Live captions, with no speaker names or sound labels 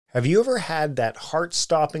Have you ever had that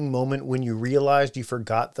heart-stopping moment when you realized you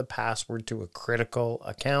forgot the password to a critical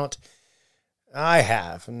account? I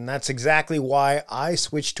have, and that's exactly why I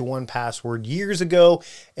switched to 1Password years ago,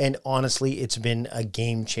 and honestly, it's been a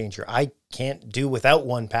game changer. I can't do without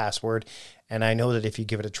 1Password, and I know that if you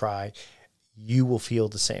give it a try, you will feel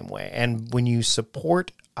the same way. And when you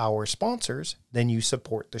support our sponsors, then you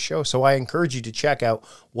support the show. So I encourage you to check out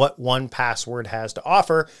what 1Password has to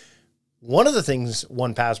offer. One of the things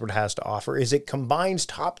 1Password has to offer is it combines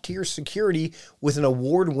top-tier security with an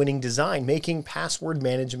award-winning design, making password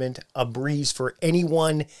management a breeze for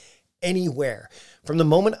anyone, anywhere. From the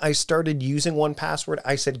moment I started using 1Password,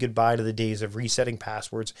 I said goodbye to the days of resetting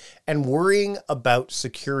passwords and worrying about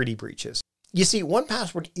security breaches. You see,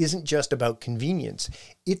 1Password isn't just about convenience.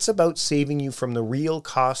 It's about saving you from the real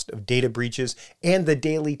cost of data breaches and the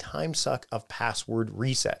daily time suck of password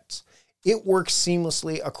resets. It works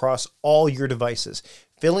seamlessly across all your devices,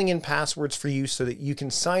 filling in passwords for you so that you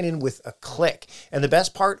can sign in with a click. And the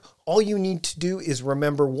best part, all you need to do is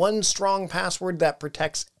remember one strong password that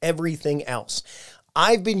protects everything else.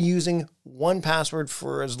 I've been using 1Password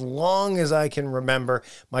for as long as I can remember.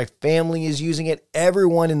 My family is using it.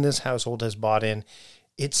 Everyone in this household has bought in.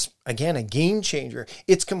 It's, again, a game changer.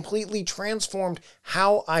 It's completely transformed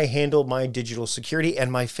how I handle my digital security,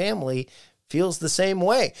 and my family feels the same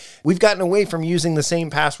way. We've gotten away from using the same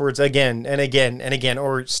passwords again and again and again,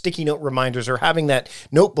 or sticky note reminders, or having that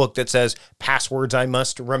notebook that says passwords I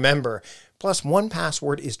must remember. Plus,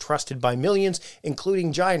 1Password is trusted by millions,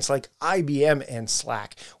 including giants like IBM and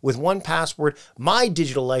Slack. With 1Password, my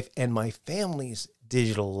digital life and my family's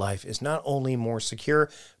digital life is not only more secure,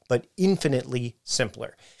 but infinitely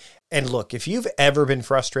simpler. And look, if you've ever been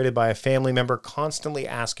frustrated by a family member constantly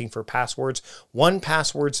asking for passwords,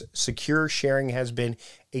 1Password's secure sharing has been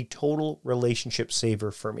a total relationship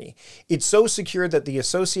saver for me. It's so secure that the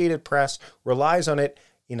Associated Press relies on it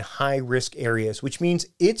in high-risk areas, which means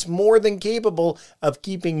it's more than capable of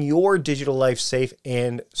keeping your digital life safe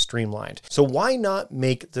and streamlined. So why not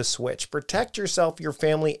make the switch? Protect yourself, your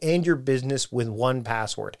family, and your business with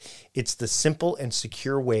 1Password. It's the simple and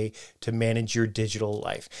secure way to manage your digital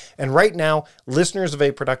life. And right now, listeners of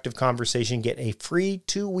A Productive Conversation get a free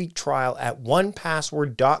 2-week trial at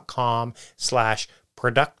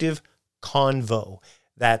 1Password.com/productiveconvo.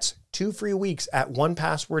 That's 2 free weeks at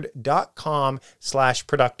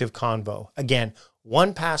 1Password.com/productiveconvo. Again,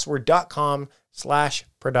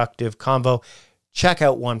 1Password.com/productiveconvo. Check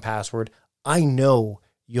out 1Password. I know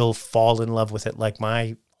you'll fall in love with it like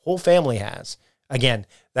my whole family has. Again,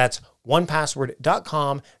 that's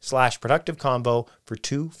 1Password.com/productiveconvo for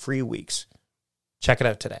 2 free weeks. Check it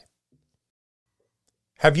out today.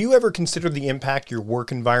 Have you ever considered the impact your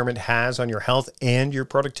work environment has on your health and your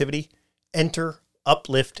productivity? Enter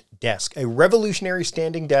Uplift Desk, a revolutionary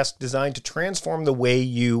standing desk designed to transform the way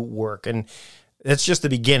you work. And that's just the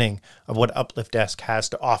beginning of what Uplift Desk has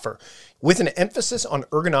to offer. With an emphasis on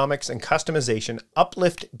ergonomics and customization,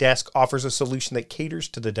 Uplift Desk offers a solution that caters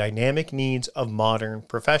to the dynamic needs of modern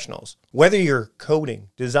professionals. Whether you're coding,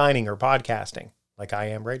 designing, or podcasting, like I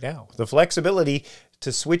am right now, the flexibility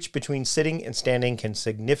to switch between sitting and standing can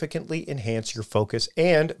significantly enhance your focus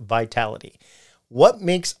and vitality. What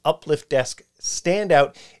makes Uplift Desk stand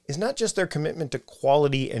out is not just their commitment to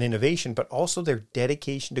quality and innovation, but also their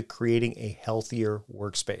dedication to creating a healthier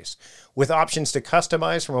workspace. With options to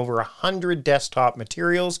customize from over 100 desktop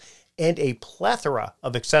materials and a plethora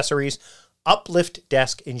of accessories, Uplift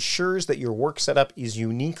Desk ensures that your work setup is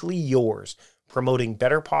uniquely yours, promoting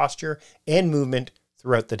better posture and movement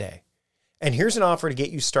throughout the day. And here's an offer to get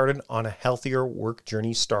you started on a healthier work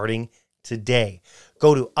journey starting today.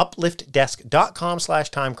 Go to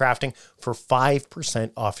upliftdesk.com/timecrafting for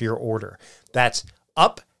 5% off your order. That's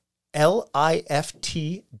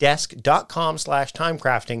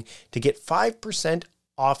upliftdesk.com/timecrafting to get 5%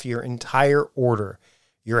 off your entire order.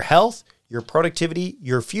 Your health, your productivity,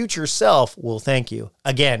 your future self will thank you.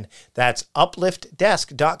 Again, that's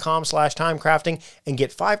upliftdesk.com/timecrafting and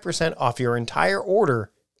get 5% off your entire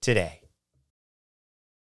order today.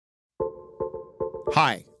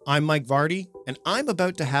 Hi, I'm Mike Vardy, and I'm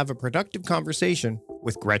about to have a productive conversation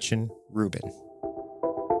with Gretchen Rubin.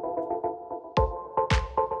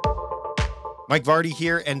 Mike Vardy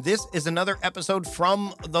here, and this is another episode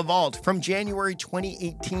from The Vault from January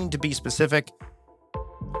 2018 to be specific.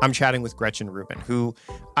 I'm chatting with Gretchen Rubin, who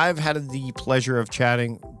I've had the pleasure of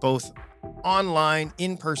chatting both online,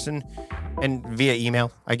 in person, and via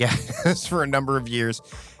email, I guess, for a number of years.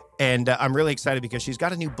 And I'm really excited because she's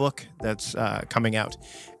got a new book that's coming out.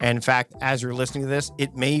 And in fact, as you're listening to this,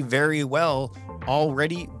 it may very well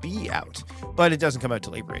already be out, but it doesn't come out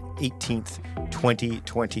till April 18th,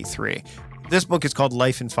 2023. This book is called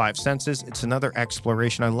Life in Five Senses. It's another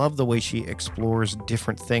exploration. I love the way she explores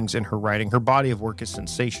different things in her writing. Her body of work is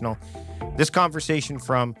sensational. This conversation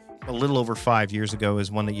from a little over 5 years ago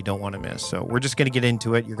is one that you don't want to miss. So we're just going to get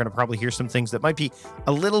into it. You're going to probably hear some things that might be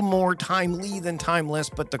a little more timely than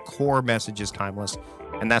timeless, but the core message is timeless.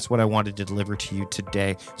 And that's what I wanted to deliver to you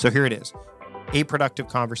today. So here it is. A productive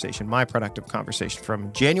conversation, my productive conversation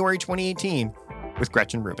from January 2018 with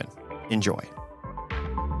Gretchen Rubin. Enjoy.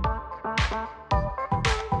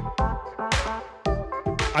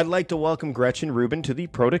 I'd like to welcome Gretchen Rubin to the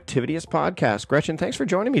Productivityist podcast. Gretchen, thanks for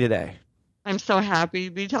joining me today. I'm so happy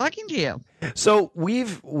to be talking to you. So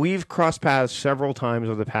we've crossed paths several times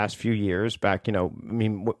over the past few years. Back,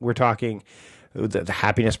 we're talking the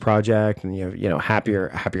Happiness Project, and happier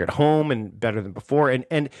at home and better than before.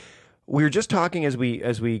 And we were just talking as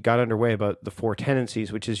we got underway about the 4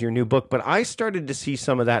 Tendencies, which is your new book. But I started to see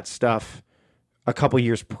some of that stuff a couple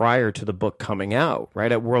years prior to the book coming out,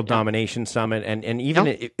 right, at World Domination Summit. And even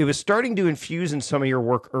it was starting to infuse in some of your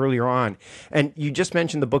work earlier on. And you just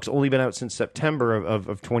mentioned the book's only been out since September of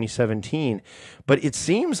 2017. But it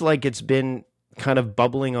seems like it's been kind of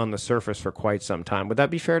bubbling on the surface for quite some time. Would that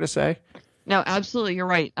be fair to say? No, absolutely. You're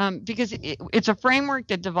right. Because it's a framework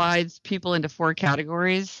that divides people into 4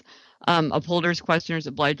 categories. Upholders, questioners,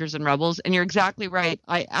 obligers, and rebels. And you're exactly right.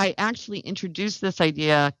 I actually introduced this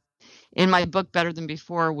idea in my book, Better Than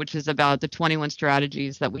Before, which is about the 21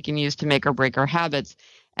 strategies that we can use to make or break our habits.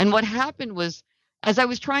 And what happened was, as I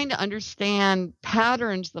was trying to understand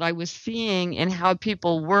patterns that I was seeing in how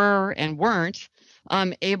people were and weren't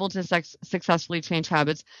able to successfully change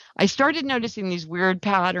habits, I started noticing these weird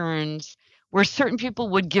patterns where certain people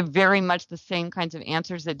would give very much the same kinds of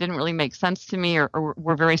answers that didn't really make sense to me or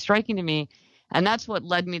were very striking to me. And that's what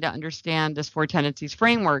led me to understand this 4 Tendencies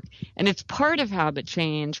framework. And it's part of habit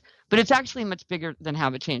change, but it's actually much bigger than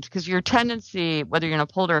habit change, because your tendency, whether you're an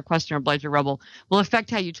upholder, a questioner, obliger, rebel, will affect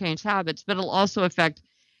how you change habits, but it'll also affect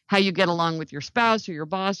how you get along with your spouse or your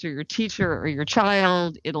boss or your teacher or your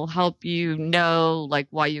child. It'll help you know, like,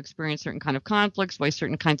 why you experience certain kind of conflicts, why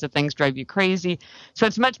certain kinds of things drive you crazy. So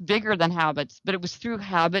it's much bigger than habits, but it was through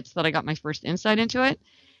habits that I got my first insight into it.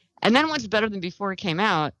 And then once Better Than Before it came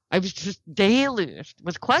out, I was just deluged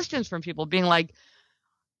with questions from people being like,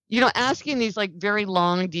 asking these like very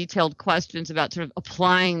long, detailed questions about sort of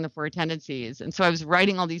applying the 4 Tendencies. And so I was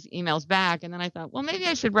writing all these emails back, and then I thought, well, maybe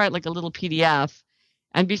I should write like a little PDF.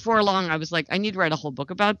 And before long, I was like, I need to write a whole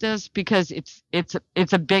book about this, because it's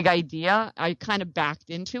a big idea. I kind of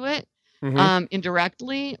backed into it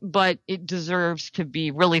indirectly, but it deserves to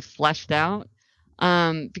be really fleshed out.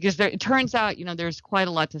 Because it turns out, there's quite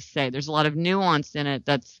a lot to say. There's a lot of nuance in it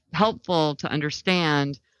that's helpful to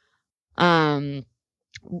understand. But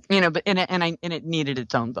it needed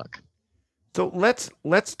its own book. So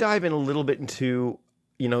let's dive in a little bit into,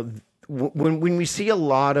 when we see a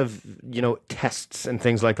lot of, tests and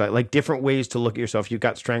things like that, like different ways to look at yourself. You've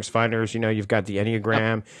got Strengths Finders, you've got the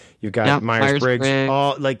Enneagram, you've got Myers-Briggs,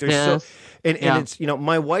 all like there's so, and it's,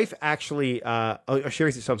 my wife actually, I'll share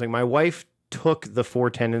with you something. My wife took the 4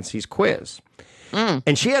 Tendencies quiz.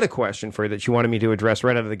 And she had a question for you that she wanted me to address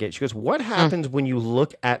right out of the gate. She goes, what happens when you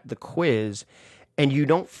look at the quiz and you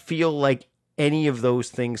don't feel like any of those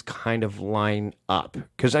things kind of line up?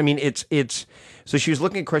 Because, it's so she was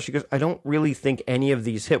looking at questions. She goes, I don't really think any of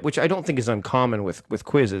these hit, which I don't think is uncommon with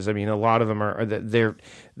quizzes. A lot of them they're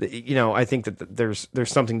I think that there's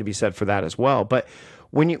something to be said for that as well. But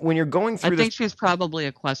when you're going through, I think she's probably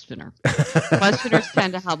a questioner. Questioners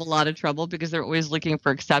tend to have a lot of trouble because they're always looking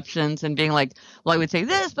for exceptions and being like, well, I would say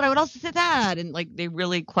this, but I would also say that, and like they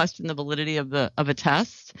really question the validity of a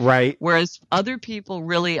test. Right. Whereas other people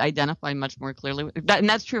really identify much more clearly with that, and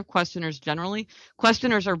that's true of questioners generally.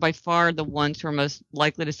 Questioners are by far the ones who are most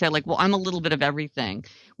likely to say, like, well, I'm a little bit of everything.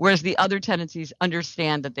 Whereas the other tendencies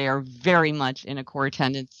understand that they are very much in a core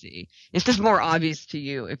tendency. It's just more obvious to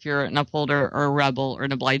you if you're an upholder or a rebel or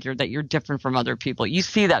an obliger that you're different from other people. You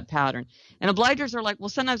see that pattern. And obligers are like, well,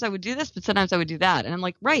 sometimes I would do this, but sometimes I would do that. And I'm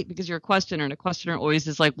like, right, because you're a questioner, and a questioner always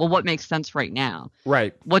is like, well, what makes sense right now?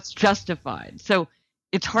 Right. What's justified? So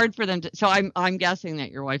it's hard for them to. So I'm guessing that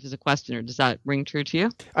your wife is a questioner. Does that ring true to you?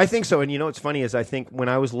 I think so. And what's funny is I think when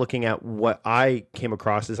I was looking at what I came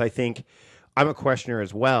across is I think I'm a questioner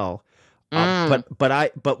as well.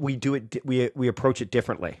 But we do it. We approach it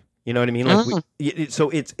differently. You know what I mean? Like so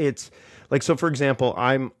it's like, so for example,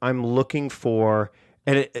 I'm looking for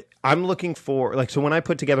And I'm looking for, like, so when I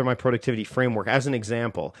put together my productivity framework, as an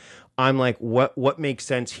example, I'm like, what makes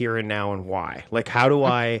sense here and now and why? Like, how do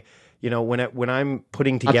I, when I'm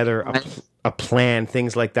putting together a plan,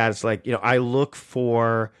 things like that, it's like, I look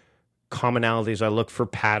for commonalities, I look for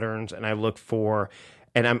patterns, and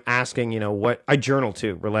I'm asking, what I journal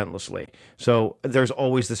too relentlessly. So there's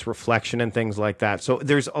always this reflection and things like that. So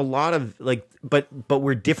there's a lot of like, but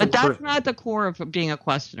we're different. But that's not the core of being a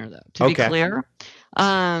questioner, though, to be clear.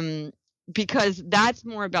 Because that's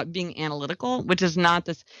more about being analytical, which is not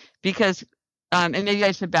this, because, and maybe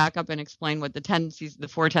I should back up and explain what the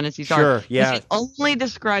 4 tendencies are. Sure, yeah. It only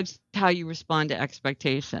describes how you respond to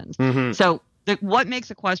expectations. Mm-hmm. So what makes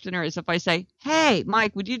a questioner is if I say, hey,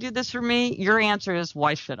 Mike, would you do this for me? Your answer is,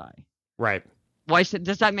 why should I? Right.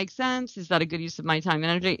 Does that make sense? Is that a good use of my time and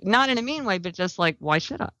energy? Not in a mean way, but just like, why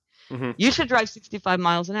should I? Mm-hmm. You should drive 65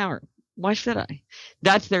 miles an hour. Why should I?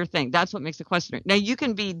 That's their thing. That's what makes a questioner. Now, you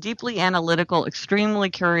can be deeply analytical, extremely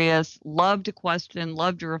curious, love to question,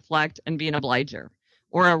 love to reflect, and be an obliger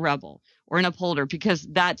or a rebel or an upholder, because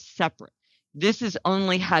that's separate. This is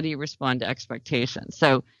only how do you respond to expectations.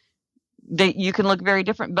 So you can look very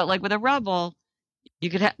different. But like with a rebel, you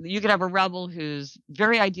could have a rebel who's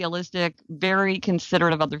very idealistic, very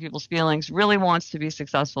considerate of other people's feelings, really wants to be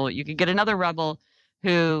successful. You could get another rebel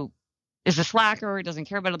who is a slacker, doesn't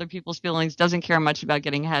care about other people's feelings, doesn't care much about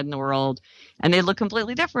getting ahead in the world, and they look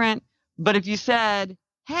completely different. But if you said,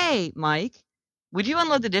 hey, Mike, would you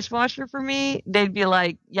unload the dishwasher for me? They'd be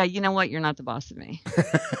like, yeah, you know what? You're not the boss of me.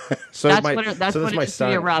 That's what it is to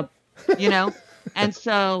be a rebel, And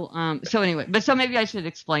so anyway, so maybe I should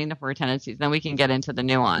explain the 4 tendencies, then we can get into the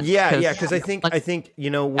nuance. Yeah, because I think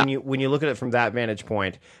when you look at it from that vantage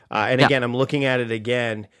point, and again, I'm looking at it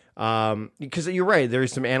again, because you're right,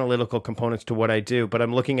 there's some analytical components to what I do, but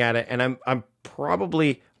I'm looking at it, and I'm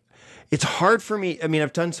probably, it's hard for me. I mean,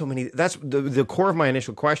 I've done so many. That's the core of my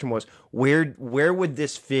initial question was, where would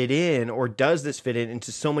this fit in, or does this fit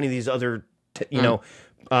into so many of these other,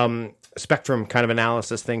 spectrum kind of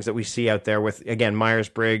analysis things that we see out there with, again,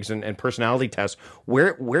 Myers-Briggs and personality tests.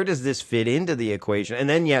 Where does this fit into the equation? And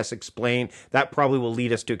then, yes, explain. That probably will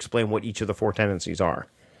lead us to explain what each of the 4 tendencies are.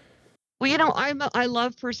 Well, I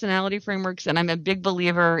love personality frameworks, and I'm a big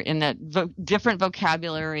believer in that different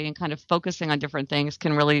vocabulary and kind of focusing on different things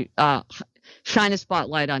can really shine a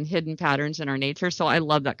spotlight on hidden patterns in our nature. So I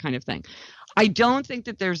love that kind of thing. I don't think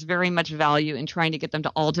that there's very much value in trying to get them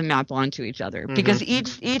to all to map onto each other, because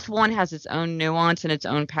each one has its own nuance and its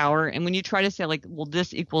own power. And when you try to say like, well,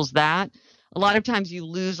 this equals that, a lot of times you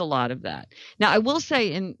lose a lot of that. Now, I will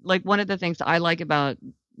say, in like one of the things I like about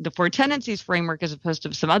the 4 tendencies framework, as opposed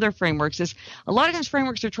to some other frameworks, is a lot of times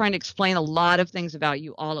frameworks are trying to explain a lot of things about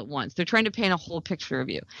you all at once. They're trying to paint a whole picture of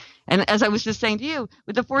you. And as I was just saying to you,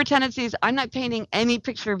 with the 4 tendencies, I'm not painting any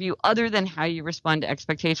picture of you other than how you respond to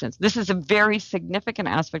expectations. This is a very significant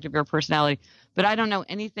aspect of your personality, but I don't know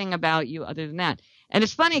anything about you other than that. And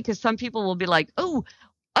it's funny because some people will be like, oh,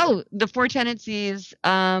 the 4 tendencies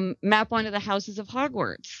map onto the houses of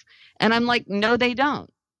Hogwarts. And I'm like, no, they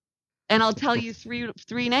don't. And I'll tell you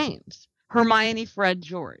three names: Hermione, Fred,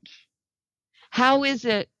 George. How is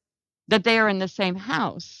it that they are in the same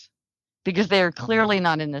house? Because they are clearly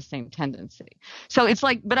not in the same tendency. So it's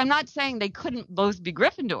like, but I'm not saying they couldn't both be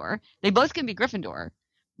Gryffindor. They both can be Gryffindor,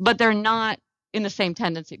 but they're not in the same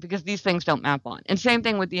tendency because these things don't map on. And same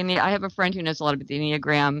thing with the Enneagram. I have a friend who knows a lot about the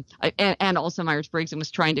Enneagram and also Myers-Briggs, and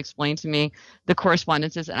was trying to explain to me the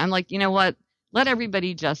correspondences. And I'm like, you know what? Let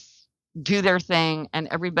everybody just do their thing, and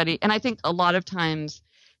I think a lot of times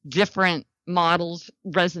different models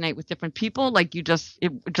resonate with different people. Like it just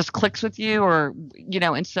clicks with you, or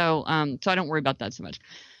and so I don't worry about that so much.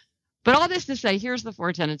 But all this to say, here's the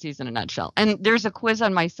 4 tendencies in a nutshell. And there's a quiz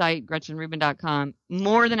on my site, GretchenRubin.com.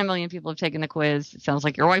 More than 1 million people have taken the quiz. It sounds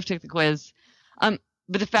like your wife took the quiz. But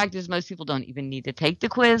the fact is, most people don't even need to take the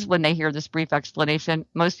quiz. When they hear this brief explanation,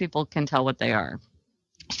 most people can tell what they are.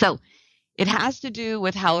 So it has to do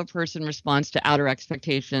with how a person responds to outer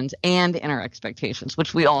expectations and inner expectations,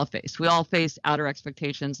 which we all face. We all face outer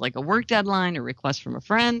expectations like a work deadline or request from a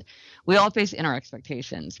friend. We all face inner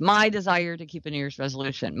expectations. My desire to keep a New Year's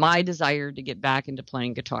resolution, my desire to get back into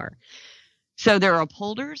playing guitar. So there are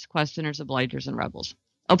upholders, questioners, obligers, and rebels.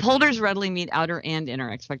 Upholders readily meet outer and inner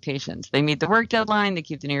expectations. They meet the work deadline. They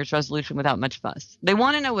keep the New Year's resolution without much fuss. They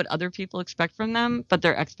want to know what other people expect from them, but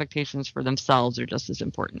their expectations for themselves are just as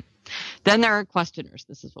important. Then there are questioners.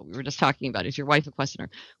 This is what we were just talking about. Is your wife a questioner?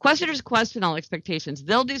 Questioners question all expectations.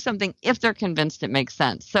 They'll do something if they're convinced it makes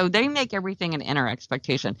sense. So they make everything an inner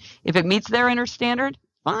expectation. If it meets their inner standard,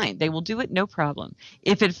 fine. They will do it, no problem.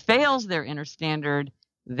 If it fails their inner standard,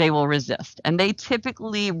 they will resist. And they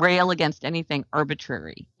typically rail against anything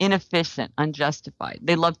arbitrary, inefficient, unjustified.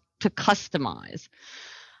 They love to customize.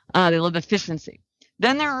 They love efficiency.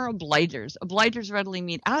 Then there are obligers. Obligers readily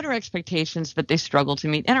meet outer expectations, but they struggle to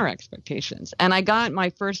meet inner expectations. And I got my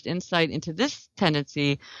first insight into this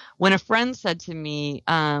tendency when a friend said to me,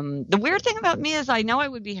 the weird thing about me is I know I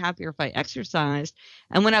would be happier if I exercised.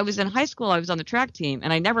 And when I was in high school, I was on the track team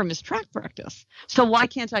and I never missed track practice. So why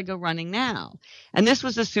can't I go running now? And this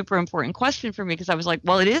was a super important question for me because I was like,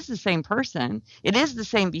 well, it is the same person. It is the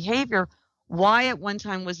same behavior. Why at one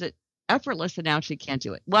time was it effortless and now she can't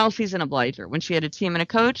do it? Well, she's an obliger. When she had a team and a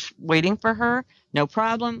coach waiting for her, no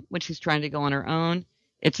problem. When she's trying to go on her own,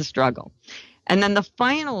 it's a struggle. And then the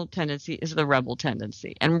final tendency is the rebel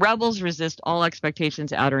tendency. And rebels resist all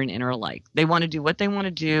expectations, outer and inner alike. They want to do what they want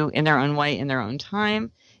to do in their own way, in their own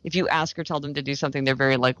time. If you ask or tell them to do something, they're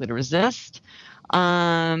very likely to resist.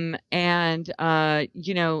 They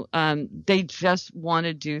just want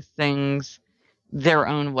to do things their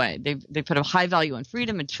own way. They put a high value on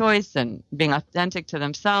freedom and choice and being authentic to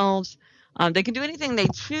themselves. They can do anything they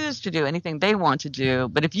choose to do, anything they want to do.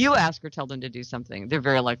 But if you ask or tell them to do something, they're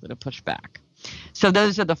very likely to push back. So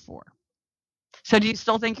those are the four. So do you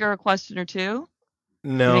still think you're a questioner too?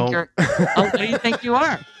 No. What do you think you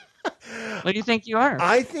are? What do you think you are?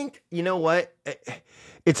 I think, you know what?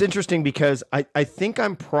 It's interesting because I think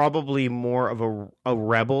I'm probably more of a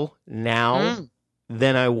rebel now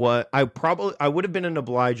than I was. I would have been an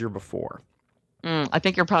obliger before. I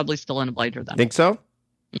think you're probably still an obliger then. Think so?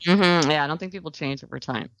 Mm-hmm. Yeah, I don't think people change over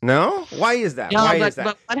time. No? Why is that? No,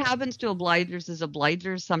 but what happens to obligers is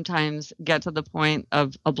obligers sometimes get to the point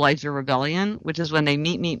of obliger rebellion, which is when they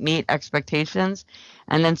meet expectations,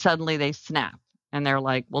 and then suddenly they snap, and they're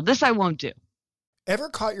like, well, this I won't do. Ever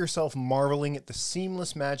caught yourself marveling at the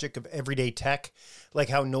seamless magic of everyday tech, like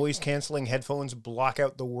how noise-canceling headphones block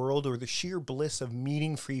out the world or the sheer bliss of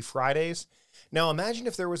meeting-free Fridays? Now imagine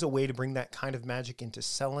if there was a way to bring that kind of magic into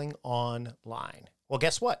selling online. Well,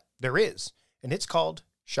 guess what? There is, and it's called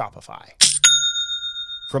Shopify.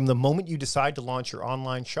 From the moment you decide to launch your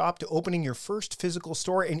online shop to opening your first physical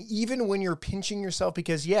store, and even when you're pinching yourself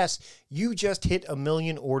because, yes, you just hit 1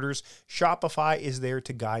 million orders, Shopify is there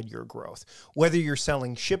to guide your growth. Whether you're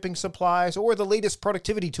selling shipping supplies or the latest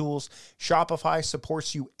productivity tools, Shopify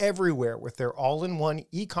supports you everywhere with their all-in-one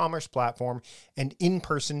e-commerce platform and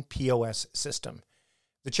in-person POS system.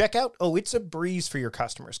 The checkout, it's a breeze for your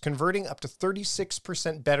customers, converting up to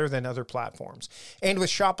 36% better than other platforms. And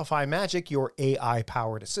with Shopify Magic, your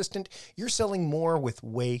AI-powered assistant, you're selling more with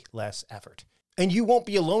way less effort. And you won't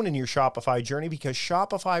be alone in your Shopify journey because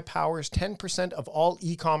Shopify powers 10% of all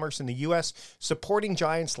e-commerce in the US, supporting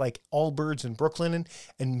giants like Allbirds and Brooklinen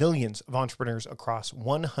and millions of entrepreneurs across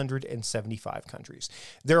 175 countries.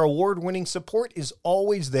 Their award-winning support is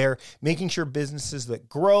always there, making sure businesses that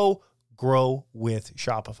grow with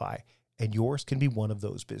Shopify, and yours can be one of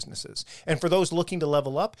those businesses. And for those looking to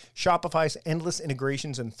level up, Shopify's endless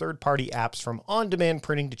integrations and third-party apps from on-demand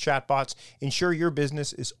printing to chatbots ensure your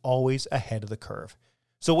business is always ahead of the curve.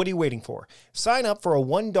 So what are you waiting for? Sign up for a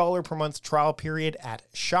 $1 per month trial period at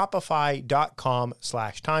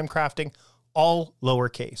shopify.com/timecrafting, all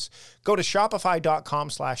lowercase. Go to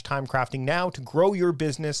shopify.com/timecrafting now to grow your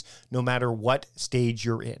business no matter what stage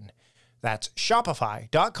you're in. That's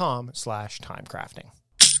shopify.com/timecrafting.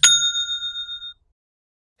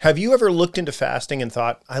 Have you ever looked into fasting and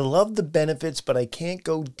thought, I love the benefits, but I can't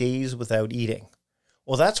go days without eating?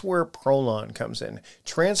 Well, that's where Prolon comes in,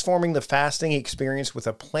 transforming the fasting experience with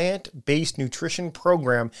a plant-based nutrition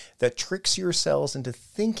program that tricks your cells into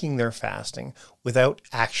thinking they're fasting without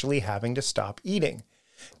actually having to stop eating.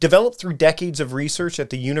 Developed through decades of research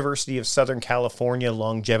at the University of Southern California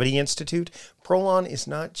Longevity Institute, Prolon is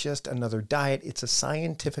not just another diet, it's a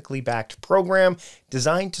scientifically backed program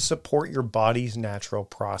designed to support your body's natural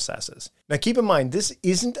processes. Now keep in mind, this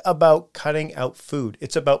isn't about cutting out food.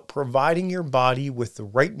 It's about providing your body with the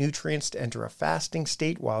right nutrients to enter a fasting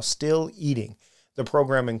state while still eating. The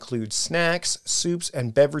program includes snacks, soups,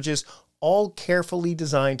 and beverages, all carefully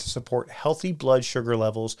designed to support healthy blood sugar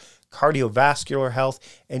levels, cardiovascular health,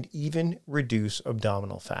 and even reduce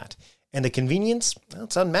abdominal fat. And the convenience,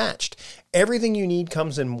 it's unmatched. Everything you need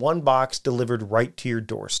comes in one box delivered right to your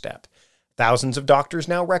doorstep. Thousands of doctors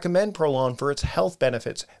now recommend Prolon for its health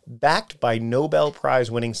benefits, backed by Nobel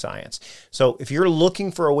Prize-winning science. So if you're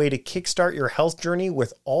looking for a way to kickstart your health journey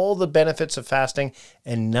with all the benefits of fasting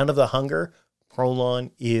and none of the hunger,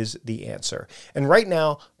 Prolon is the answer. And right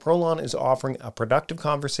now, Prolon is offering a Productive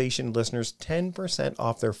Conversation listeners 10%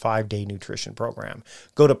 off their 5-day nutrition program.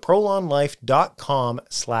 Go to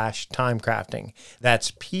prolonlife.com/timecrafting.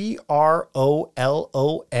 That's PROLON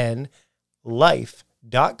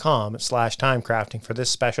life.com/timecrafting for this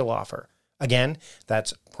special offer. Again,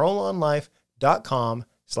 that's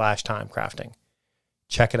prolonlife.com/timecrafting.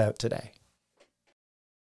 Check it out today.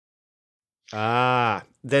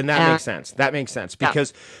 Then that makes sense. That makes sense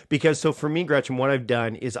because so for me, Gretchen, what I've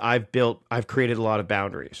done is I've created a lot of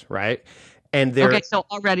boundaries, right? And okay, so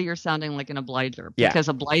already you're sounding like an obliger, because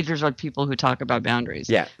obligers are people who talk about boundaries.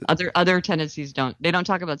 Yeah. Other tendencies don't. They don't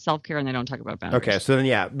talk about self-care and they don't talk about boundaries. Okay, so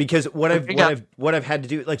then because what I've had to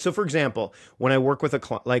do, like, so for example, when I work with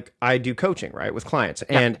like I do coaching, right, with clients,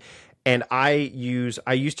 and I used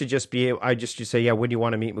to just say, yeah, when do you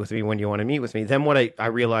want to meet with me? When do you want to meet with me? Then what I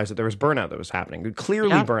realized that there was burnout that was happening, clearly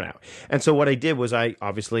burnout. And so what I did was I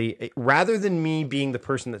obviously, rather than me being the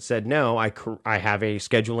person that said no, I have a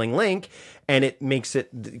scheduling link, and it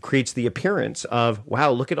creates the appearance of, wow,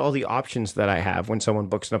 look at all the options that I have when someone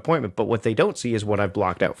books an appointment. But what they don't see is what I've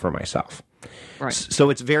blocked out for myself. Right. So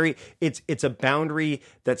it's a boundary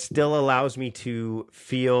that still allows me to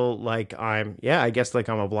feel like I'm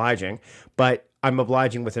obliging, but I'm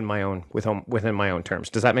obliging within my own terms.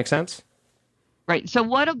 Does that make sense? Right. So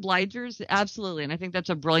what obligers, absolutely. And I think that's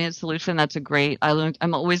a brilliant solution. That's a great,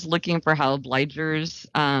 I'm always looking for how obligers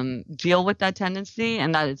deal with that tendency.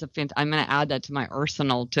 And that is I'm going to add that to my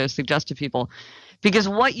arsenal to suggest to people, because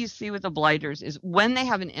what you see with obligers is when they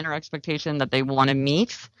have an inner expectation that they want to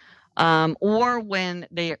meet, or when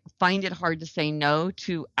they find it hard to say no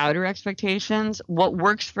to outer expectations, what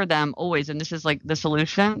works for them always, and this is like the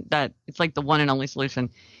solution, that it's like the one and only solution,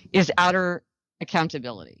 is outer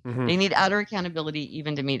accountability. Mm-hmm. They need outer accountability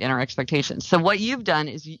even to meet inner expectations. So what you've done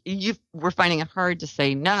is we're finding it hard to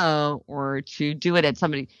say no, or to do it at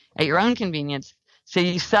your own convenience. So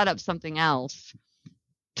you set up something else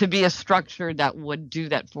to be a structure that would do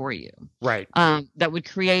that for you. Right. That would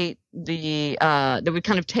create that would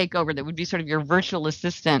kind of take over, that would be sort of your virtual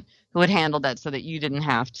assistant who would handle that so that you didn't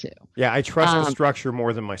have to. Yeah, I trust the structure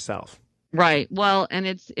more than myself. Right. Well, and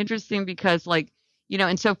it's interesting because, like,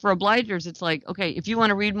 and so for obligers, it's like, okay, if you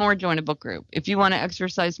want to read more, join a book group. If you want to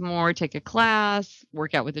exercise more, take a class,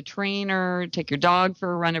 work out with a trainer, take your dog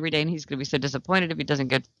for a run every day, and he's going to be so disappointed if he doesn't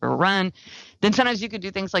get for a run. Then sometimes you could do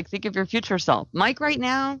things like think of your future self. Mike right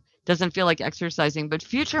now doesn't feel like exercising, but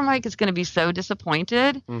future Mike is going to be so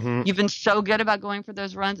disappointed. Mm-hmm. You've been so good about going for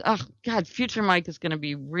those runs. Oh, God, future Mike is going to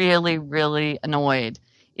be really, really annoyed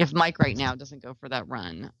if Mike right now doesn't go for that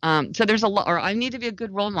run. So there's a lot, or I need to be a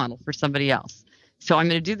good role model for somebody else. So I'm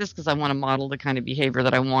going to do this because I want to model the kind of behavior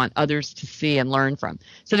that I want others to see and learn from.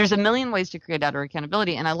 So there's a million ways to create outer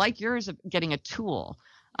accountability. And I like yours of getting a tool.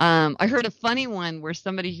 I heard a funny one where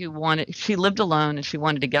somebody she lived alone and she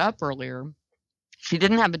wanted to get up earlier. She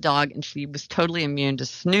didn't have a dog and she was totally immune to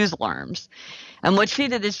snooze alarms. And what she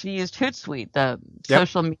did is she used Hootsuite, the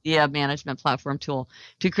social media management platform tool,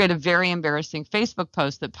 to create a very embarrassing Facebook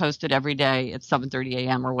post that posted every day at 7:30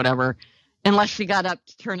 a.m. or whatever, unless she got up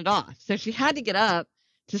to turn it off. So she had to get up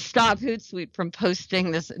to stop Hootsuite from posting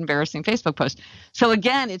this embarrassing Facebook post. So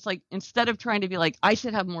again, it's like, instead of trying to be like, I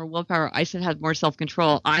should have more willpower, I should have more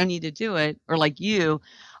self-control, I need to do it, or like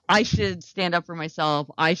I should stand up for myself,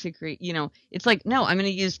 I should create, it's like, no, I'm going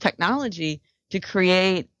to use technology to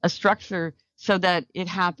create a structure so that it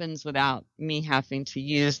happens without me having to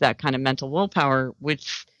use that kind of mental willpower,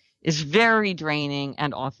 which is very draining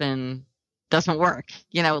and often doesn't work.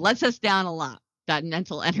 It lets us down a lot, that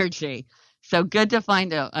mental energy. So good to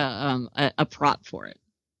find a prop for it.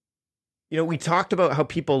 We talked about how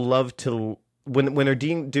people love to, when they're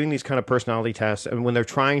doing these kind of personality tests, and when they're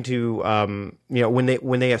trying to,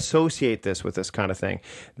 when they associate this with this kind of thing,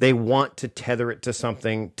 they want to tether it to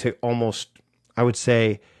something to almost, I wouldn't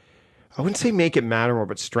say make it matter more,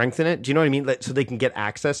 but strengthen it. Do you know what I mean? So they can get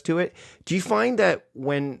access to it. Do you find that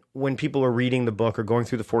when people are reading the book or going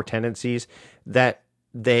through the 4 tendencies, that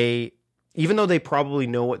they, even though they probably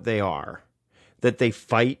know what they are, that they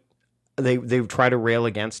fight, they try to rail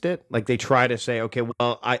against it? Like they try to say, okay,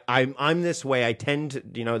 well, I'm this way. I tend to,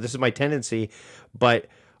 this is my tendency, but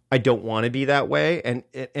I don't want to be that way.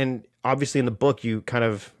 And obviously in the book, you kind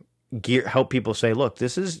of help people say, look,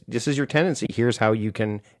 this is your tendency. Here's how you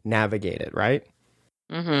can navigate it, right?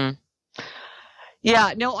 Mm-hmm.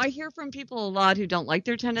 Yeah, no, I hear from people a lot who don't like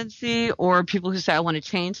their tendency, or people who say, I want to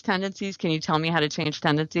change tendencies. Can you tell me how to change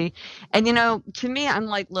tendency? And, to me, I'm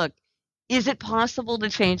like, look, is it possible to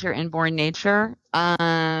change your inborn nature?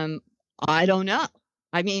 I don't know.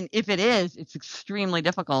 I mean, if it is, it's extremely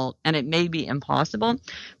difficult and it may be impossible,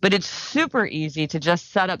 but it's super easy to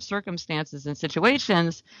just set up circumstances and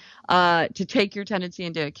situations to take your tendency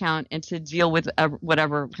into account and to deal with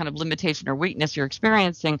whatever kind of limitation or weakness you're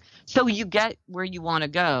experiencing so you get where you want to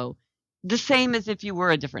go. The same as if you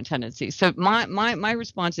were a different tendency. So my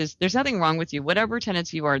response is there's nothing wrong with you. Whatever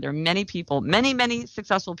tendency you are, there are many people, many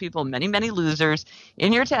successful people, many losers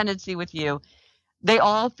in your tendency with you. They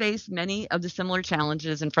all face many of the similar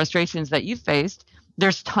challenges and frustrations that you've faced.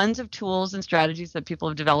 There's tons of tools and strategies that people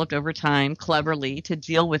have developed over time cleverly to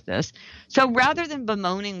deal with this. So rather than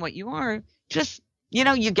bemoaning what you are, just,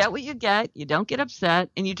 you get what you get, you don't get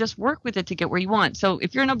upset, and you just work with it to get where you want. So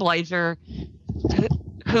if you're an obliger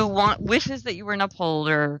who wishes that you were an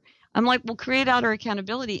upholder, I'm like, well, create outer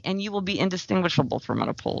accountability and you will be indistinguishable from an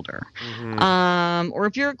upholder. Mm-hmm. Or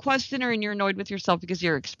if you're a questioner and you're annoyed with yourself because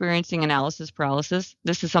you're experiencing analysis paralysis,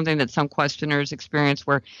 this is something that some questioners experience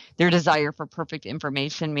where their desire for perfect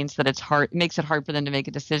information means that it makes it hard for them to make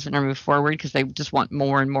a decision or move forward because they just want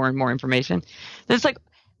more and more and more information. It's like,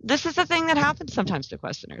 this is a thing that happens sometimes to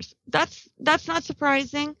questioners. That's not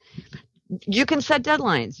surprising. You can set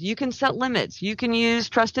deadlines, you can set limits, you can use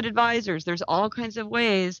trusted advisors. There's all kinds of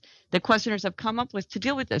ways that questioners have come up with to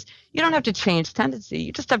deal with this. You don't have to change tendency.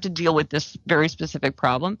 You just have to deal with this very specific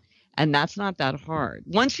problem. And that's not that hard.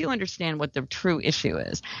 Once you understand what the true issue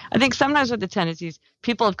is, I think sometimes with the tendencies,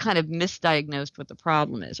 people have kind of misdiagnosed what the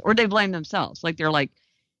problem is, or they blame themselves. Like they're like,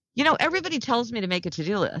 everybody tells me to make a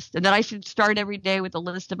to-do list and that I should start every day with a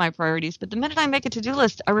list of my priorities. But the minute I make a to-do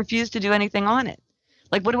list, I refuse to do anything on it.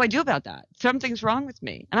 Like, what do I do about that? Something's wrong with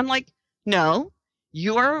me. And I'm like, no,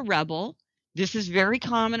 you are a rebel. This is very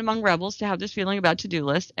common among rebels to have this feeling about to-do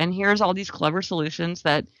lists. And here's all these clever solutions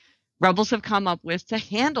that rebels have come up with to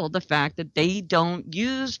handle the fact that they don't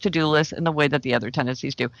use to-do lists in the way that the other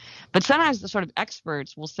tendencies do. But sometimes the sort of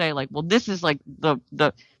experts will say like, well, this is like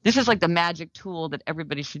the magic tool that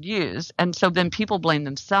everybody should use. And so then people blame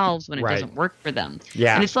themselves when it doesn't work for them.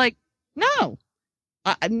 Yeah. And it's like, no.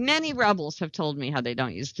 Many rebels have told me how they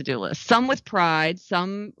don't use to-do lists, some with pride,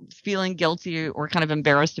 some feeling guilty or kind of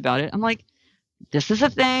embarrassed about it. I'm like, this is a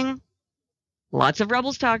thing. Lots of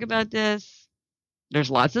rebels talk about this. There's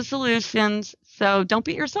lots of solutions. So don't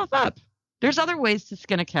beat yourself up. There's other ways to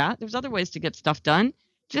skin a cat. There's other ways to get stuff done.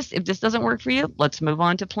 Just if this doesn't work for you, let's move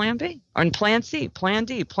on to plan B or plan C, plan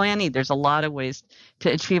D, plan E. There's a lot of ways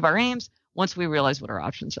to achieve our aims once we realize what our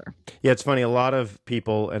options are. Yeah, it's funny. A lot of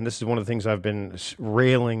people, and this is one of the things I've been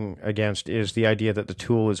railing against, is the idea that the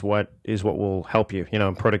tool is what will help you,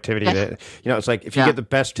 in productivity. It's like if you get the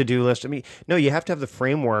best to-do list, no, you have to have the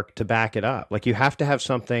framework to back it up. Like you have to have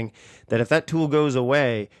something that if that tool goes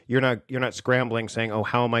away, you're not scrambling saying, oh,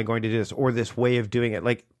 how am I going to do this or this way of doing it?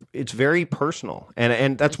 Like it's very personal.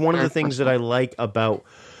 And that's one of the things that I like about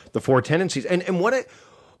the 4 tendencies. And what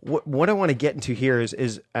I want to get into here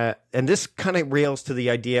is and this kind of rails to the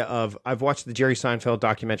idea of, I've watched the Jerry Seinfeld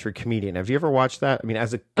documentary Comedian. Have you ever watched that?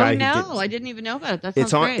 As a guy I didn't even know about it. That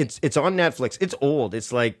sounds great. It's on Netflix. It's old.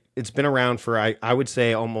 It's like, it's been around for, I would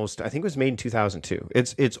say almost, I think it was made in 2002.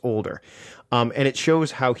 It's older. And it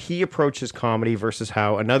shows how he approaches comedy versus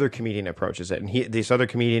how another comedian approaches it. And this other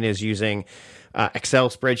comedian is using Excel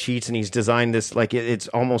spreadsheets, and he's designed this like it's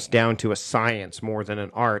almost down to a science more than an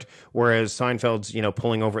art. Whereas Seinfeld's,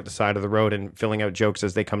 pulling over at the side of the road and filling out jokes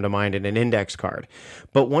as they come to mind in an index card.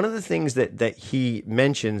 But one of the things that he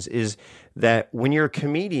mentions is that when you're a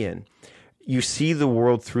comedian, you see the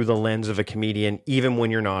world through the lens of a comedian, even when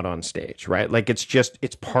you're not on stage, right? Like it's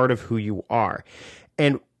part of who you are.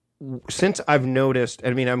 And since I've noticed,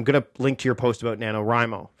 I'm going to link to your post about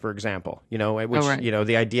NaNoWriMo, for example, which,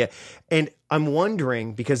 the idea. And I'm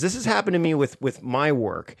wondering, because this has happened to me with my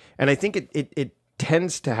work, and I think it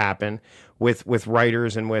tends to happen with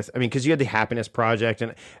writers and because you had the Happiness Project.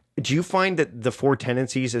 And do you find that the 4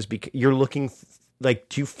 tendencies is you're looking, like,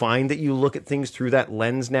 do you find that you look at things through that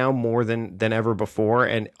lens now more than ever before,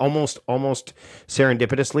 and almost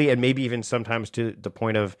serendipitously, and maybe even sometimes to the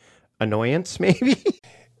point of annoyance, maybe?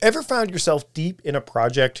 Ever found yourself deep in a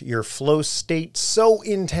project, your flow state so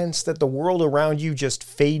intense that the world around you just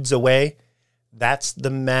fades away? That's the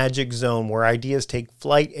magic zone where ideas take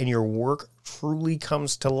flight and your work truly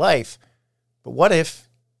comes to life. But what if,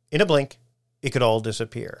 in a blink, it could all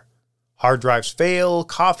disappear? Hard drives fail,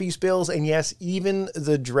 coffee spills, and yes, even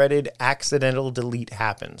the dreaded accidental delete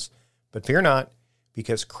happens. But fear not,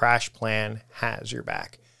 because CrashPlan has your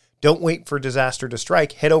back. Don't wait for disaster to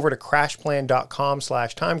strike. Head over to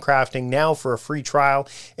crashplan.com/timecrafting now for a free trial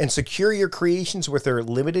and secure your creations with their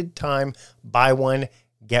limited time buy one,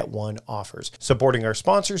 get one offers. Supporting our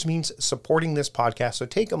sponsors means supporting this podcast, so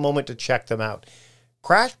take a moment to check them out.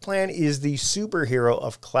 CrashPlan is the superhero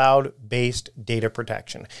of cloud-based data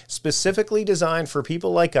protection, specifically designed for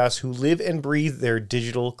people like us who live and breathe their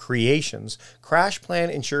digital creations.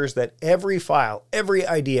 CrashPlan ensures that every file, every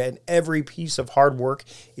idea, and every piece of hard work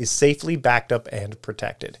is safely backed up and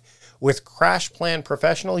protected. With CrashPlan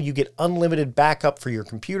Professional, you get unlimited backup for your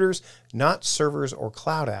computers, not servers or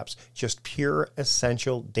cloud apps, just pure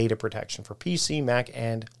essential data protection for PC, Mac,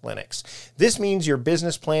 and Linux. This means your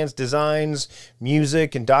business plans, designs,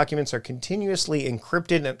 music, and documents are continuously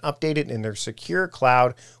encrypted and updated in their secure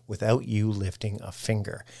cloud without you lifting a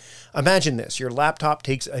finger. Imagine this, your laptop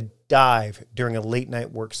takes a dive during a late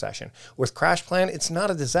night work session. With CrashPlan, it's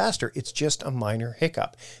not a disaster, it's just a minor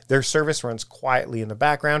hiccup. Their service runs quietly in the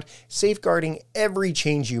background, safeguarding every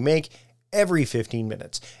change you make every 15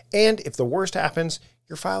 minutes. And if the worst happens,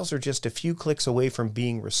 your files are just a few clicks away from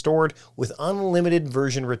being restored with unlimited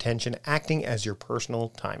version retention acting as your personal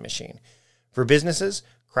time machine. For businesses,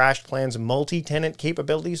 CrashPlan's multi-tenant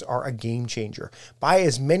capabilities are a game changer. Buy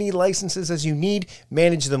as many licenses as you need,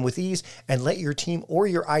 manage them with ease, and let your team or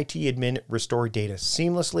your IT admin restore data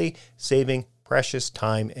seamlessly, saving precious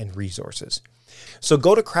time and resources. So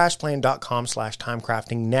go to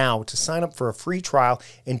crashplan.com/timecrafting now to sign up for a free trial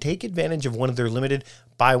and take advantage of one of their limited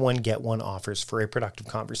buy one, get one offers for a productive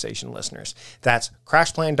conversation listeners. That's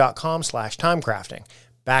crashplan.com/timecrafting.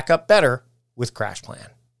 Back up better with CrashPlan.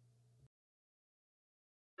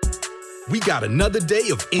 We got another day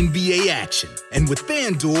of NBA action. And with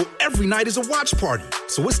FanDuel, every night is a watch party.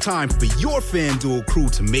 So it's time for your FanDuel crew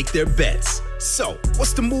to make their bets. So,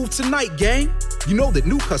 what's the move tonight, gang? You know that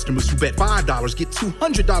new customers who bet $5 get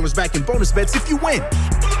 $200 back in bonus bets if you win.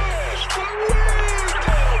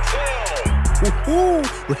 Woohoo!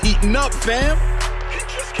 We're heating up, fam.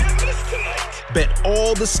 Bet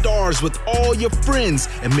all the stars with all your friends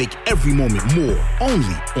and make every moment more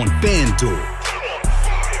only on FanDuel.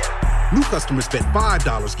 New customers bet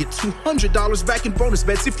 $5, get $200 back in bonus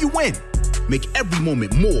bets if you win. Make every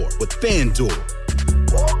moment more with FanDuel.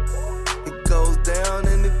 It goes down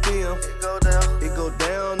in the DM. It go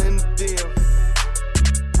down in the DM.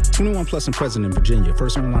 21 plus and present in Virginia.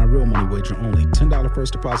 First online real money wager only. $10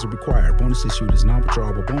 first deposit required. Bonus issued is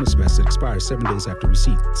non-withdrawable bonus bets that expires 7 days after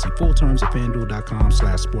receipt. See full terms at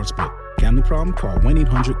FanDuel.com/sportsbook. Gambling problem? Call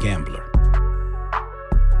 1-800-GAMBLER.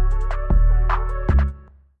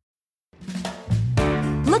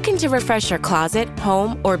 Looking to refresh your closet,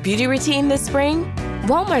 home, or beauty routine this spring?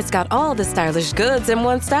 Walmart's got all the stylish goods in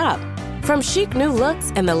one stop. From chic new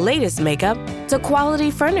looks and the latest makeup to quality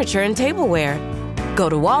furniture and tableware. Go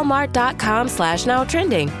to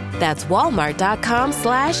walmart.com/nowtrending. That's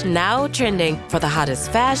walmart.com/nowtrending for the hottest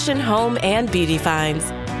fashion, home, and beauty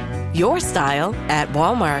finds. Your style at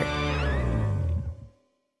Walmart.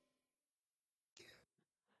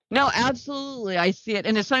 No, absolutely. I see it.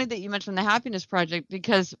 And it's funny that you mentioned the Happiness Project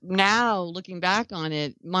because now looking back on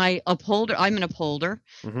it, I'm an upholder,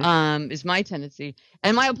 is my tendency.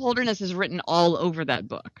 And my upholderness is written all over that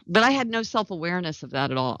book. But I had no self-awareness of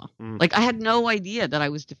that at all. Like I had no idea that I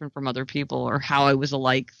was different from other people or how I was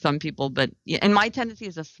alike some people. And my tendency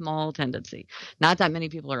is a small tendency. Not that many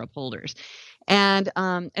people are upholders. And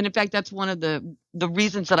in fact, that's one of the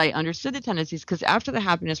reasons that I understood the tendencies, because after the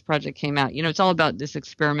Happiness Project came out, it's all about this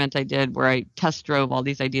experiment I did where I test drove all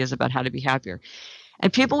these ideas about how to be happier.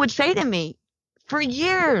 And people would say to me, for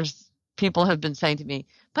years, people have been saying to me,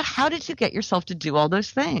 but how did you get yourself to do all those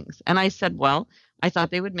things? And I said, well, I thought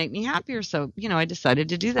they would make me happier. So, I decided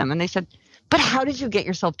to do them. And they said, but how did you get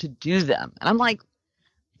yourself to do them? And I'm like, I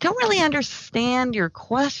don't really understand your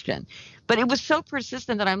question. But it was so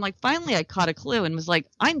persistent that I'm like, finally, I caught a clue and was like,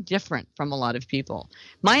 I'm different from a lot of people.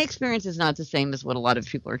 My experience is not the same as what a lot of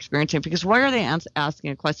people are experiencing, because why are they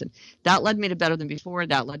asking a question? That led me to Better Than Before.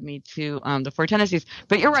 That led me to the Four Tendencies.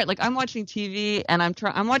 But you're right. Like I'm watching TV and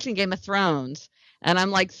I'm watching Game of Thrones and I'm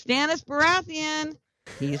like, Stannis Baratheon,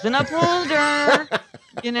 he's an upholder,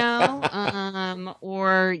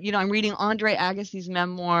 or, I'm reading Andre Agassi's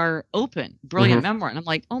memoir, Open, brilliant memoir. And I'm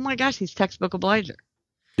like, oh my gosh, he's textbook obliger.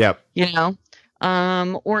 Yep.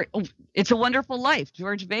 Or It's a Wonderful Life,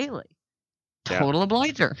 George Bailey, total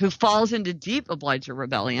obliger, who falls into deep obliger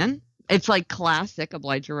rebellion. It's like classic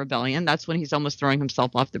obliger rebellion. That's when he's almost throwing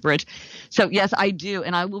himself off the bridge. So yes, I do.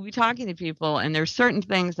 And I will be talking to people, and there's certain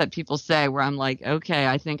things that people say where I'm like, okay,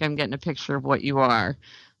 I think I'm getting a picture of what you are.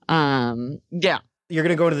 Yeah. You're going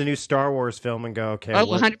to go to the new Star Wars film and go, okay. Oh,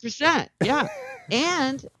 100%. Yeah.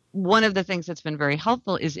 And one of the things that's been very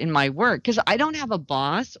helpful is in my work, because I don't have a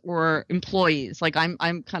boss or employees. Like I'm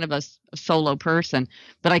kind of a solo person,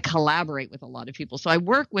 but I collaborate with a lot of people. So I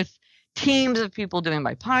work with teams of people doing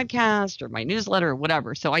my podcast or my newsletter or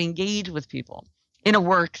whatever. So I engage with people. in a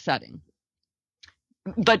work setting,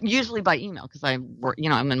 but usually by email because I work,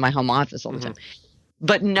 I'm in my home office all the time.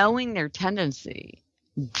 But knowing their tendency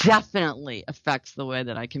definitely affects the way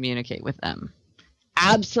that I communicate with them.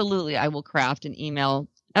 Absolutely, I will craft an email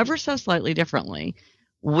ever so slightly differently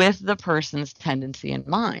with the person's tendency in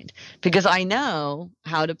mind, because I know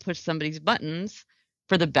how to push somebody's buttons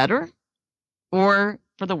for the better or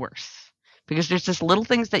for the worse, because there's just little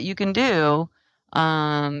things that you can do.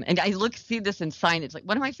 And I see this in signage. Like,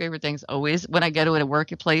 one of my favorite things always when I go to a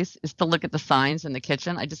workplace is to look at the signs in the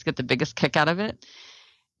kitchen. I just get the biggest kick out of it.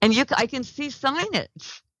 And I can see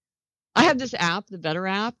signage. I have this app, the Better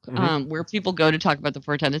app, where people go to talk about the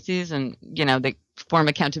 4 tendencies, and they form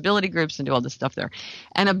accountability groups and do all this stuff there.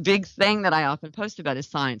 And a big thing that I often post about is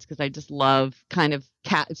signs, because I just love kind of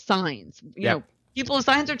signs.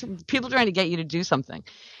 Signs are people trying to get you to do something,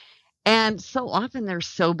 and so often they're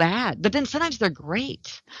so bad, but then sometimes they're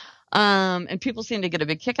great. And people seem to get a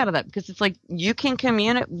big kick out of that, because it's like you can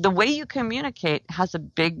communicate. The way you communicate has a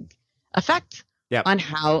big effect. Yep. On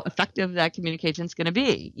how effective that communication is going to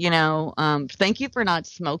be. Thank you for not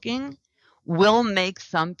smoking will make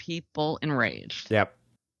some people enraged. Yep.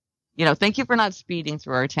 Thank you for not speeding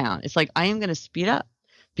through our town. It's like, I am going to speed up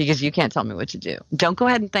because you can't tell me what to do. Don't go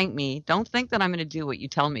ahead and thank me. Don't think that I'm going to do what you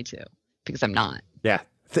tell me to, because I'm not. Yeah.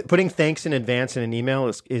 Putting thanks in advance in an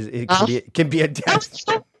email can be a death.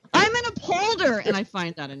 I'm an upholder, and I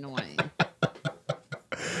find that annoying.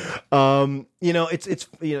 It's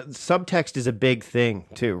subtext is a big thing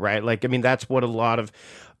too, right? Like, I mean, that's what a lot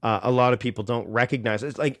of people don't recognize.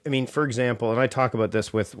 It's like, I mean, for example, and I talk about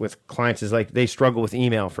this with clients, is like they struggle with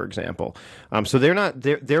email, for example. So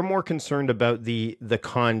they're more concerned about the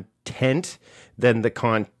content than the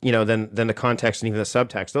context and even the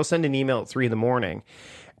subtext. They'll send an email at 3 a.m.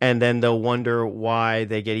 and then they'll wonder why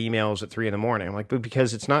they get emails at 3 a.m. I'm like, but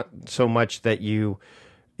because it's not so much that you're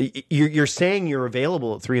saying you're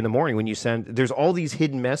available at 3 a.m. when you send. There's all these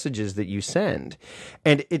hidden messages that you send,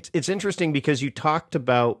 and it's interesting because you talked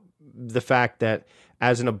about the fact that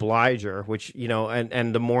as an obliger, which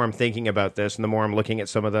and the more I'm thinking about this, and the more I'm looking at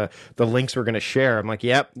some of the links we're going to share, I'm like,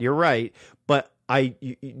 yep, you're right. But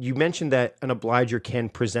you mentioned that an obliger can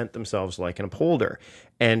present themselves like an upholder,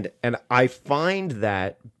 and I find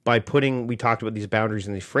that by we talked about these boundaries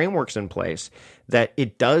and these frameworks in place, that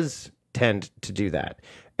it does tend to do that.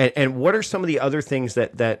 And what are some of the other things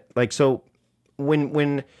that like, so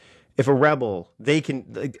when if a rebel, they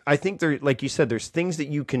can, I think there, like you said, there's things that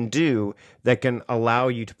you can do that can allow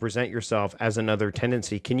you to present yourself as another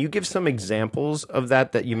tendency. Can you give some examples of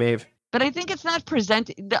that you may have? But I think it's not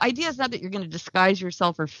the idea is not that you're going to disguise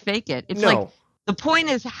yourself or fake it. It's no. Like, the point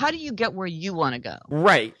is, how do you get where you want to go?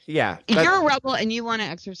 Right. Yeah. If you're a rebel and you want to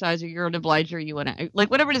exercise, or you're an obliger, you want to, like,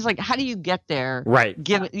 whatever it is, like, how do you get there? Right.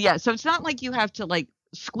 So it's not like you have to, like,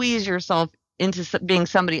 squeeze yourself into being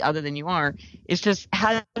somebody other than you are. It's just,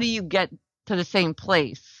 how do you get to the same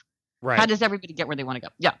place? Right. How does everybody get where they want to go?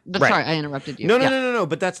 Yeah. But right. Sorry, I interrupted you. No.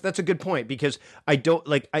 But that's a good point, because I don't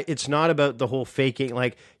it's not about the whole faking,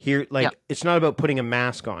 it's not about putting a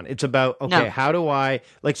mask on. It's about, how do I,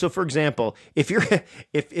 so for example,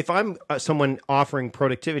 if I'm someone offering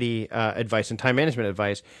productivity advice and time management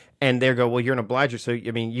advice, and they go, well, you're an obliger, so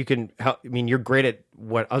I mean, you can help. I mean, you're great at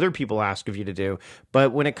what other people ask of you to do,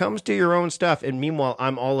 but when it comes to your own stuff, and meanwhile,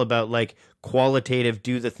 I'm all about qualitative,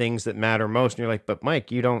 do the things that matter most, and you're like, but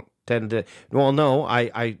Mike, you don't tend to. Well, no,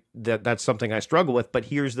 that's something I struggle with, but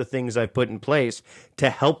here's the things I've put in place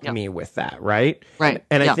to help me with that, right? Right.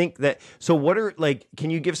 And I think that. So, what are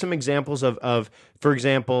can you give some examples of, for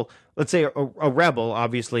example, let's say a rebel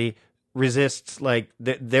obviously resists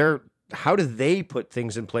their. How do they put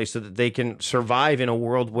things in place so that they can survive in a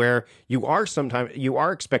world where you are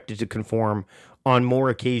expected to conform on more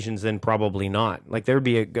occasions than probably not? There would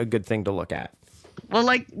be a good thing to look at.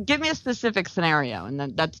 Well, give me a specific scenario, and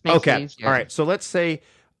then that's makes it easier. All right. So let's say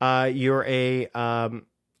you're a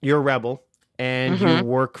rebel, and you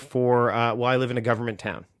work for. I live in a government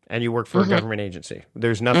town, and you work for a government agency.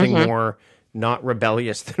 There's nothing more not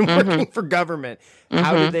rebellious than working for government.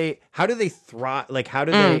 How do they thrive?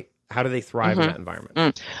 How do they thrive in that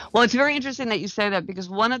environment? Well, it's very interesting that you say that, because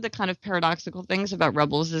one of the kind of paradoxical things about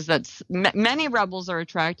rebels is that many rebels are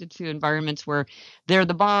attracted to environments where they're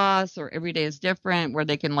the boss, or every day is different, where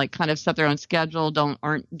they can kind of set their own schedule, don't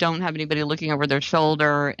have anybody looking over their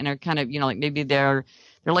shoulder, and are kind of, maybe they're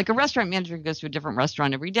like a restaurant manager who goes to a different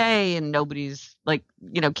restaurant every day, and nobody's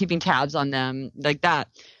keeping tabs on them like that.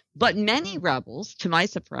 But many rebels, to my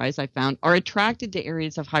surprise, I found, are attracted to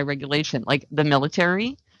areas of high regulation, like the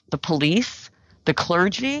military, the police, the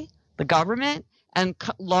clergy, the government, and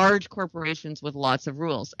large corporations with lots of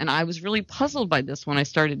rules. And I was really puzzled by this when I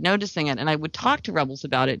started noticing it, and I would talk to rebels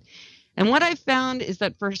about it. And what I found is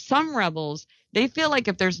that for some rebels, they feel like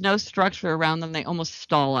if there's no structure around them, they almost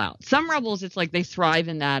stall out. Some rebels, it's like they thrive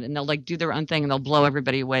in that, and they'll like do their own thing, and they'll blow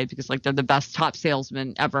everybody away because like they're the best top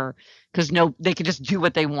salesman ever, because they can just do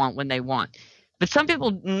what they want when they want. But some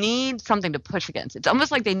people need something to push against. It's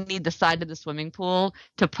almost like they need the side of the swimming pool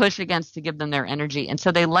to push against to give them their energy. And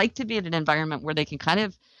so they like to be in an environment where they can kind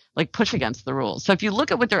of like push against the rules. So if you look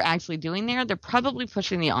at what they're actually doing there, they're probably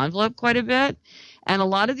pushing the envelope quite a bit. And a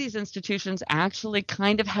lot of these institutions actually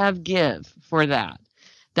kind of have give for that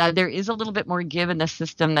there is a little bit more give in the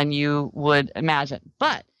system than you would imagine.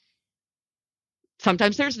 But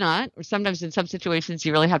sometimes there's not, or sometimes in some situations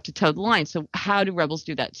you really have to toe the line. So how do rebels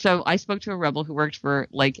do that? So I spoke to a rebel who worked for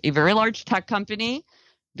like a very large tech company,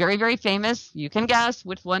 very, very famous. You can guess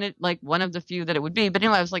which one one of the few that it would be. But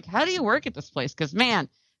anyway, I was like, how do you work at this place? Because man,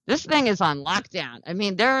 this thing is on lockdown. I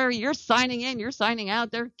mean, you're signing in, you're signing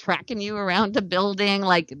out, they're tracking you around the building,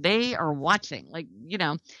 like they are watching, like, you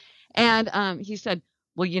know. And he said,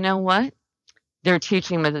 well, you know what? They're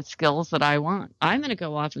teaching me the skills that I want. I'm going to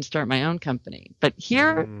go off and start my own company. But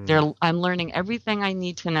here, I'm learning everything I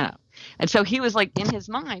need to know. And so he was like, in his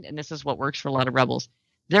mind, and this is what works for a lot of rebels,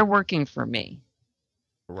 they're working for me.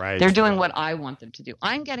 Right. They're doing what I want them to do.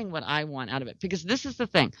 I'm getting what I want out of it. Because this is the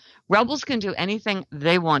thing. Rebels can do anything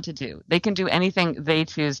they want to do. They can do anything they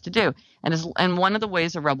choose to do. And one of the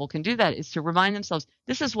ways a rebel can do that is to remind themselves,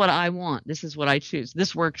 this is what I want. This is what I choose.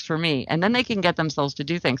 This works for me. And then they can get themselves to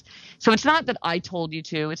do things. So it's not that I told you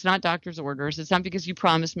to. It's not doctor's orders. It's not because you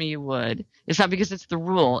promised me you would. It's not because it's the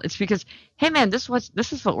rule. It's because, hey man, this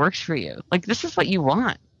is what works for you. Like, this is what you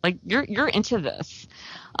want. Like you're into this.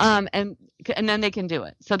 And then they can do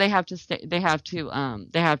it. So they have to stay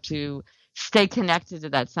connected to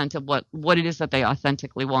that sense of what it is that they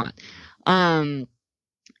authentically want. And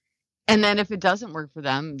then if it doesn't work for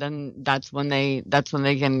them, then that's when they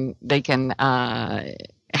can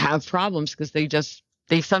have problems, because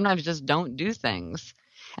they sometimes just don't do things.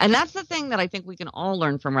 And that's the thing that I think we can all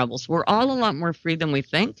learn from rebels. We're all a lot more free than we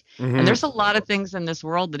think. Mm-hmm. And there's a lot of things in this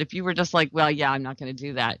world that if you were just like, well, yeah, I'm not going to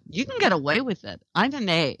do that, you can get away with it. I'm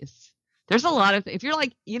amazed. There's a lot of, if you're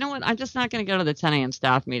like, you know what, I'm just not going to go to the 10 a.m.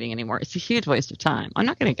 staff meeting anymore. It's a huge waste of time. I'm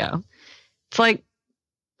not going to go. It's like,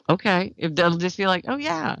 okay, if they'll just be like, oh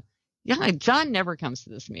yeah, John never comes to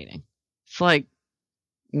this meeting. It's like,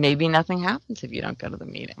 maybe nothing happens if you don't go to the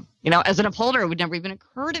meeting. You know, as an upholder, it would never even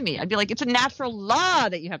occur to me. I'd be like, it's a natural law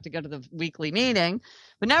that you have to go to the weekly meeting. It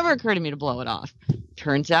would never occur to me to blow it off.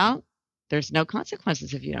 Turns out there's no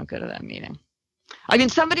consequences if you don't go to that meeting. I mean,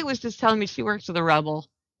 somebody was just telling me she works with a rebel.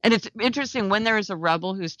 And it's interesting, when there is a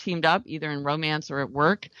rebel who's teamed up, either in romance or at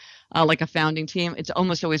work, like a founding team, it's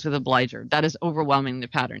almost always with an obliger. That is overwhelming the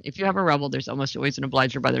pattern. If you have a rebel, there's almost always an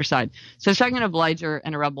obliger by their side. So it's like an obliger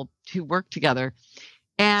and a rebel who work together.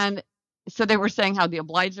 And so they were saying how the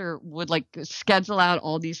obliger would like schedule out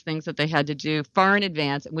all these things that they had to do far in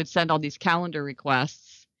advance and would send all these calendar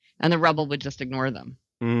requests, and the rebel would just ignore them.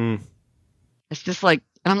 It's just like,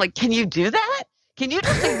 and I'm like, can you do that? Can you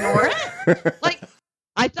just ignore it? Like,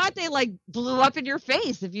 I thought they like blew up in your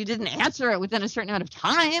face if you didn't answer it within a certain amount of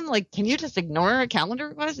time. Like, can you just ignore a calendar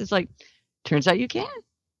request? It's like, turns out you can.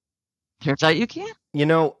 Turns out you can. You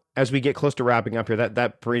know, as we get close to wrapping up here,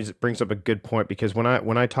 that brings up a good point, because when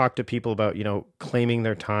I talk to people about, you know, claiming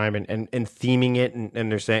their time and theming it,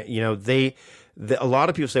 and they're saying, you know, a lot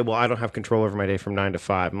of people say, well, I don't have control over my day from 9 to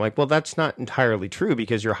 5. I'm like, well, that's not entirely true,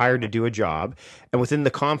 because you're hired to do a job, and within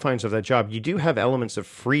the confines of that job, you do have elements of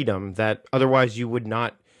freedom that otherwise you would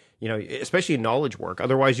not, you know, especially in knowledge work,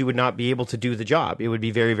 otherwise you would not be able to do the job. It would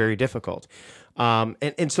be very, very difficult.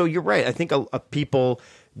 And so you're right. I think people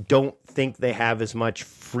don't think they have as much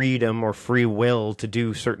freedom or free will to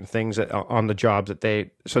do certain things on the jobs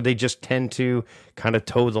so they just tend to kind of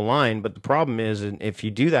toe the line. But the problem is, and if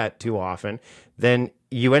you do that too often, then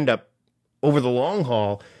you end up over the long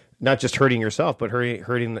haul, not just hurting yourself, but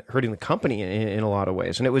hurting the company in a lot of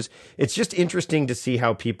ways. And it's just interesting to see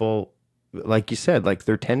how people, like you said, like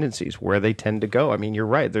their tendencies, where they tend to go. I mean, you're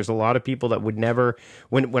right. There's a lot of people that would never,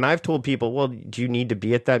 when I've told people, well, do you need to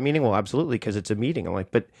be at that meeting? Well, absolutely, because it's a meeting. I'm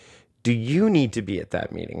like, but do you need to be at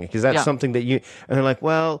that meeting? Because that's something that and they're like,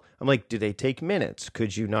 well, I'm like, do they take minutes?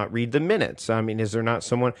 Could you not read the minutes? I mean, is there not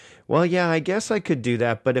someone, well, yeah, I guess I could do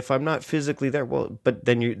that. But if I'm not physically there, well, but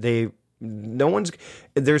then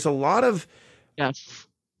there's a lot of, yes.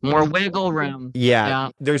 More wiggle room. Yeah.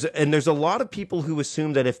 There's a lot of people who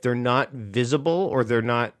assume that if they're not visible or they're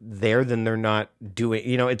not there, then they're not doing,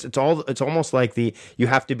 you know, it's almost like you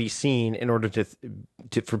have to be seen in order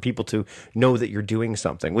for people to know that you're doing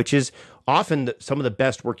something, which is often some of the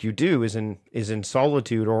best work you do is in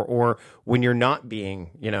solitude or when you're not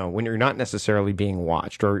being, when you're not necessarily being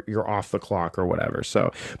watched or you're off the clock or whatever.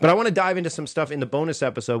 So, but I want to dive into some stuff in the bonus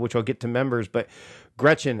episode, which I'll get to members. But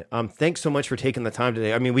Gretchen, thanks so much for taking the time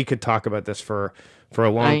today. I mean, we could talk about this for a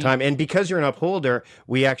long time. And because you're an upholder,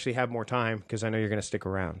 we actually have more time because I know you're going to stick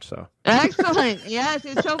around. So excellent. Yes,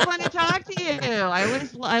 it's so fun to talk to you.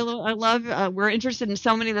 I love, we're interested in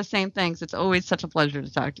so many of the same things. It's always such a pleasure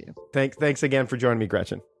to talk to you. Thanks again for joining me,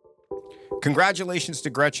 Gretchen. Congratulations to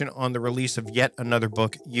Gretchen on the release of yet another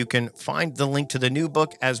book. You can find the link to the new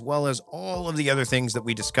book as well as all of the other things that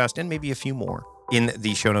we discussed and maybe a few more in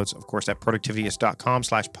the show notes, of course, at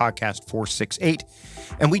productivityist.com/podcast468.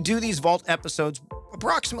 And we do these Vault episodes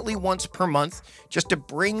approximately once per month just to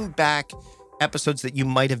bring back episodes that you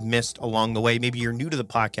might have missed along the way. Maybe you're new to the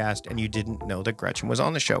podcast and you didn't know that Gretchen was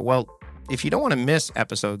on the show. Well, if you don't want to miss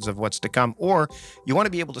episodes of what's to come, or you want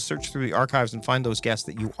to be able to search through the archives and find those guests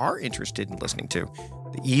that you are interested in listening to,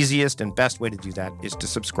 the easiest and best way to do that is to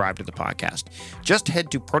subscribe to the podcast. Just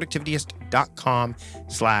head to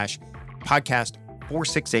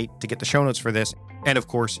productivityist.com/podcast468 to get the show notes for this. And of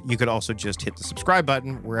course, you could also just hit the subscribe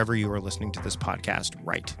button wherever you are listening to this podcast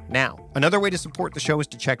right now. Another way to support the show is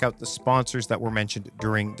to check out the sponsors that were mentioned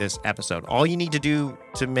during this episode. All you need to do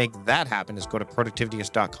to make that happen is go to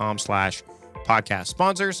productivityist.com/podcast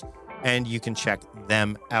sponsors, and you can check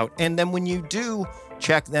them out. And then when you do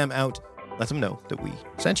check them out, let them know that we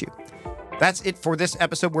sent you. That's it for this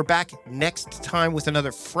episode. We're back next time with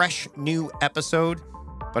another fresh new episode.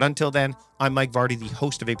 But until then, I'm Mike Vardy, the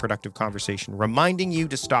host of A Productive Conversation, reminding you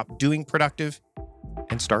to stop doing productive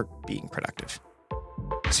and start being productive.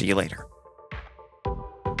 See you later.